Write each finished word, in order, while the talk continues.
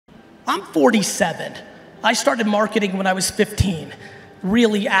I'm 47. I started marketing when I was 15,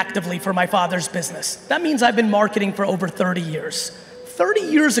 really actively for my father's business. That means I've been marketing for over 30 years. 30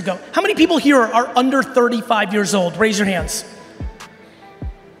 years ago, how many people here are under 35 years old? Raise your hands.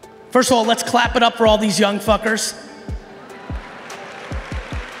 First of all, let's clap it up for all these young fuckers.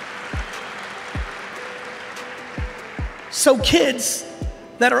 So kids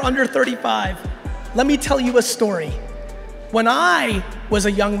that are under 35, let me tell you a story. When I was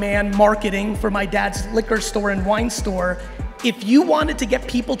a young man marketing for my dad's liquor store and wine store, if you wanted to get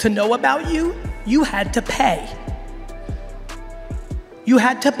people to know about you, you had to pay. You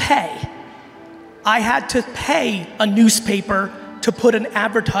had to pay. I had to pay a newspaper to put an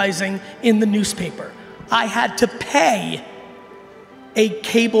advertising in the newspaper. I had to pay a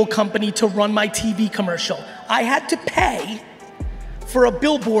cable company to run my TV commercial. I had to pay for a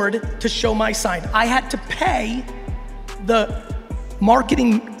billboard to show my sign. I had to pay the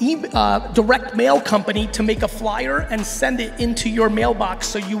marketing direct mail company to make a flyer and send it into your mailbox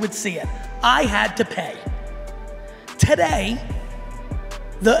so you would see it. I had to pay. Today,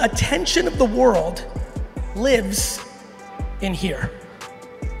 the attention of the world lives in here.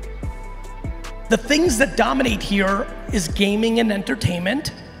 The things that dominate here is gaming and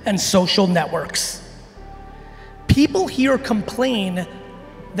entertainment and social networks. People here complain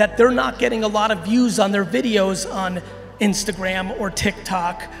that they're not getting a lot of views on their videos on Instagram or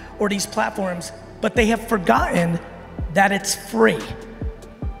TikTok or these platforms, but they have forgotten that it's free.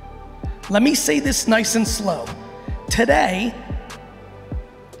 Let me say this nice and slow. Today,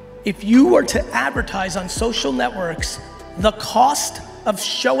 if you were to advertise on social networks, the cost of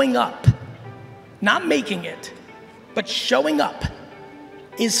showing up, not making it, but showing up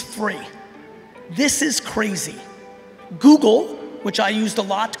is free. This is crazy. Google, which I used a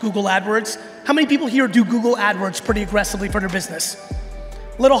lot, Google AdWords. How many people here do Google AdWords pretty aggressively for their business?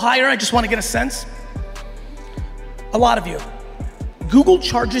 A little higher, I just want to get a sense. A lot of you. Google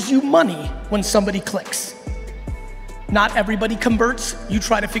charges you money when somebody clicks. Not everybody converts. You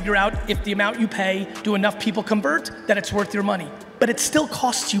try to figure out if the amount you pay, do enough people convert, that it's worth your money. But it still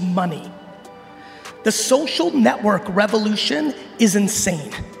costs you money. The social network revolution is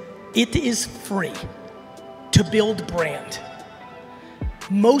insane. It is free to build brand.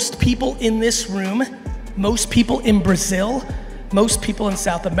 Most people in this room, most people in Brazil, most people in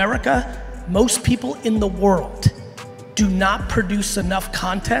South America, most people in the world do not produce enough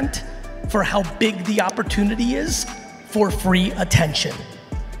content for how big the opportunity is for free attention.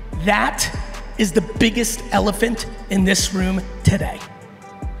 That is the biggest elephant in this room today.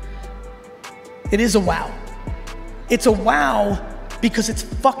 It is a wow. It's a wow because it's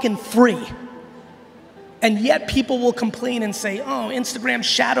fucking free. And yet people will complain and say, oh, Instagram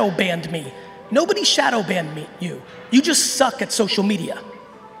shadow banned me. Nobody shadow banned you. You just suck at social media.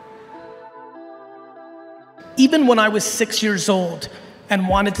 Even when I was 6 years old and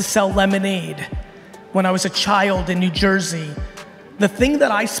wanted to sell lemonade, when I was a child in New Jersey, the thing that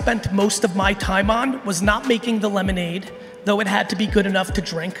I spent most of my time on was not making the lemonade, though it had to be good enough to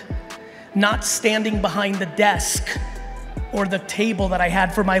drink, not standing behind the desk or the table that I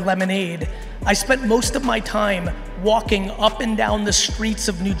had for my lemonade. I spent most of my time walking up and down the streets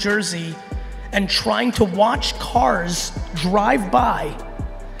of New Jersey and trying to watch cars drive by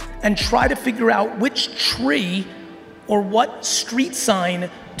and try to figure out which tree or what street sign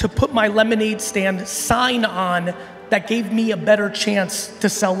to put my lemonade stand sign on that gave me a better chance to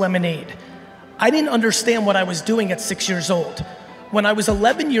sell lemonade. I didn't understand what I was doing at 6 years old. When I was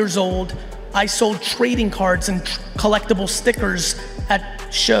 11 years old, I sold trading cards and collectible stickers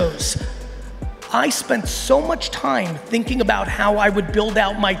at shows. I spent so much time thinking about how I would build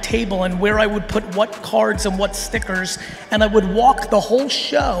out my table and where I would put what cards and what stickers, and I would walk the whole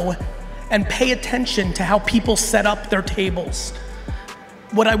show and pay attention to how people set up their tables.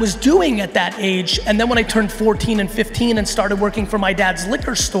 What I was doing at that age, and then when I turned 14 and 15 and started working for my dad's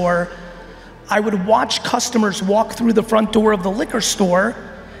liquor store, I would watch customers walk through the front door of the liquor store,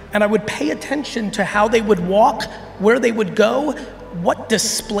 and I would pay attention to how they would walk, where they would go, what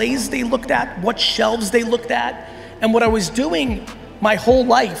displays they looked at, what shelves they looked at. And what I was doing my whole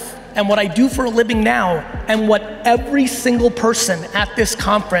life, and what I do for a living now, and what every single person at this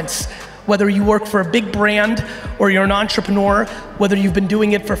conference, whether you work for a big brand or you're an entrepreneur, whether you've been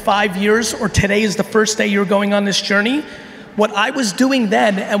doing it for 5 years or today is the first day you're going on this journey, what I was doing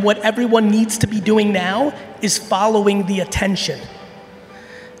then and what everyone needs to be doing now is following the attention.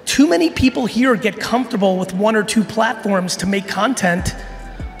 Too many people here get comfortable with 1 or 2 platforms to make content,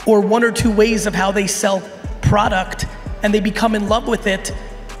 or 1 or 2 ways of how they sell product, and they become in love with it,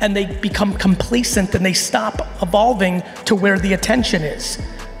 and they become complacent and they stop evolving to where the attention is.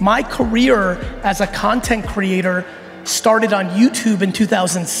 My career as a content creator started on YouTube in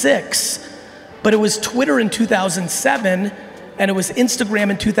 2006, but it was Twitter in 2007, and it was Instagram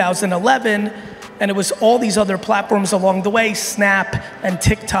in 2011, and it was all these other platforms along the way, Snap and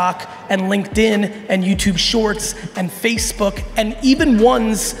TikTok and LinkedIn and YouTube Shorts and Facebook, and even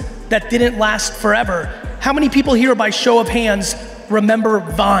ones that didn't last forever. How many people here, by show of hands, remember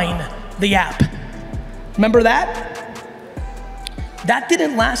Vine, the app? Remember that? That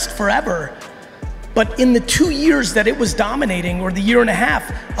didn't last forever, but in the 2 years that it was dominating, or the year and a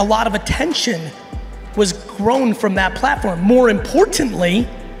half, a lot of attention was grown from that platform. More importantly,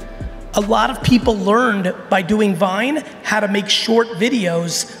 a lot of people learned by doing Vine how to make short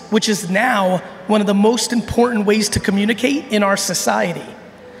videos, which is now one of the most important ways to communicate in our society.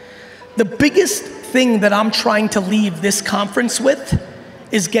 The biggest thing that I'm trying to leave this conference with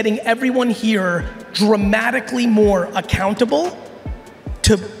is getting everyone here dramatically more accountable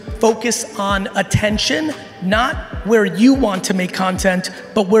to focus on attention, not where you want to make content,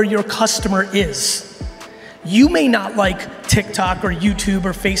 but where your customer is. You may not like TikTok or YouTube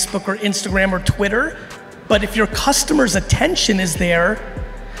or Facebook or Instagram or Twitter, but if your customer's attention is there,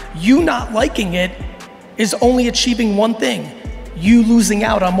 you not liking it is only achieving one thing: you losing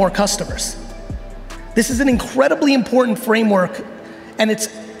out on more customers. This is an incredibly important framework, and it's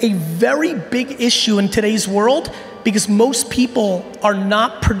a very big issue in today's world because most people are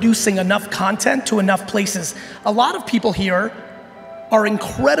not producing enough content to enough places. A lot of people here are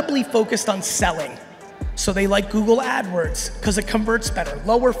incredibly focused on selling. So they like Google AdWords because it converts better,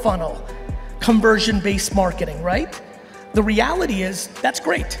 lower funnel, conversion-based marketing, right? The reality is that's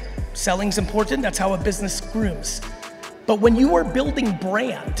great. Selling's important, that's how a business grooms. But when you are building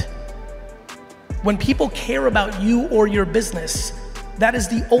brand, when people care about you or your business, that is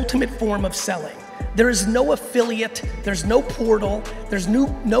the ultimate form of selling. There is no affiliate, there's no portal, there's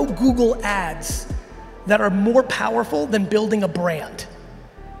no Google ads that are more powerful than building a brand.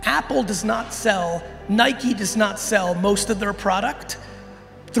 Apple does not sell, Nike does not sell most of their product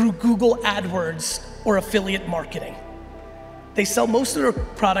through Google AdWords or affiliate marketing. They sell most of their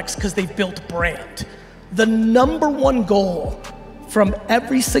products because they've built brand. The #1 goal from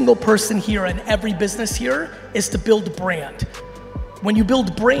every single person here and every business here is to build brand. When you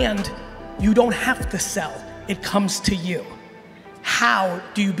build brand, you don't have to sell, it comes to you. How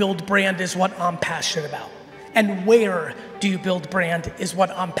do you build brand is what I'm passionate about. And where do you build brand is what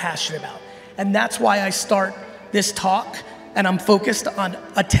I'm passionate about. And that's why I start this talk, and I'm focused on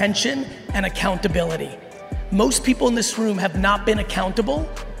attention and accountability. Most people in this room have not been accountable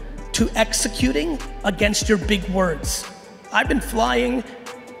to executing against your big words. I've been flying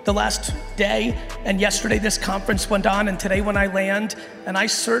the last day, and yesterday this conference went on, and today when I land, and I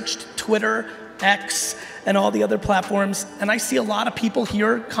searched Twitter, X, and all the other platforms, and I see a lot of people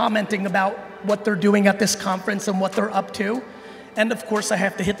here commenting about what they're doing at this conference and what they're up to. And of course I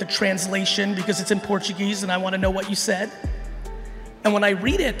have to hit the translation because it's in Portuguese and I want to know what you said. And when I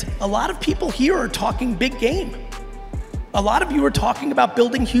read it, a lot of people here are talking big game. A lot of you are talking about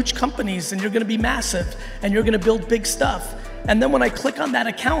building huge companies and you're going to be massive and you're going to build big stuff. And then when I click on that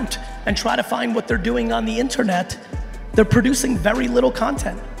account and try to find what they're doing on the internet, they're producing very little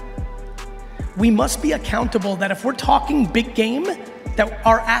content. We must be accountable that if we're talking big game, that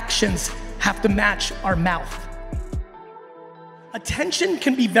our actions have to match our mouth. Attention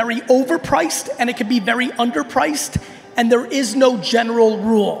can be very overpriced and it can be very underpriced, and there is no general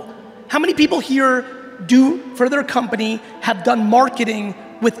rule. How many people here for their company have done marketing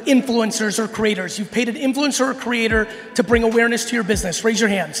with influencers or creators? You've paid an influencer or creator to bring awareness to your business. Raise your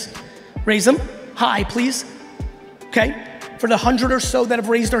hands. Raise them. High, please. Okay. For the 100 or so that have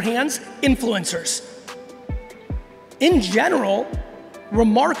raised their hands, influencers. In general,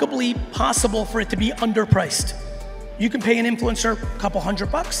 remarkably possible for it to be underpriced. You can pay an influencer a couple $100,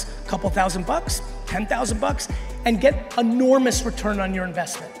 a couple $1,000, $10,000, and get enormous return on your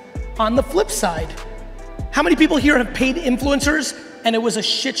investment. On the flip side, how many people here have paid influencers and it was a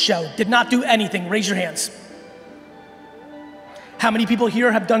shit show, did not do anything? Raise your hands. How many people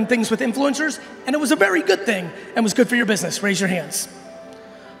here have done things with influencers and it was a very good thing and was good for your business? Raise your hands.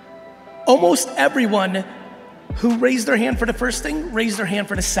 Almost everyone who raised their hand for the first thing, raised their hand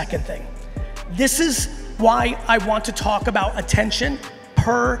for the second thing. This is why I want to talk about attention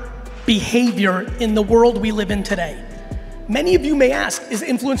per behavior in the world we live in today. Many of you may ask, is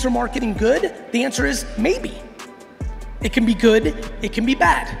influencer marketing good? The answer is maybe. It can be good, it can be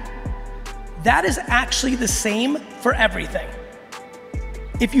bad. That is actually the same for everything.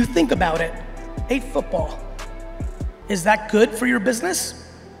 If you think about it, hey, football, is that good for your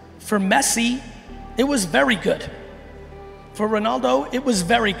business? For Messi, it was very good. For Ronaldo, it was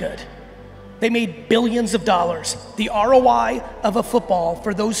very good. They made billions of dollars. The ROI of a football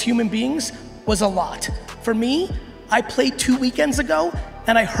for those human beings was a lot. For me, I played 2 weekends ago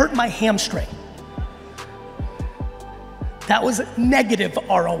and I hurt my hamstring. That was negative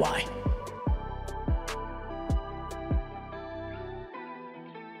ROI.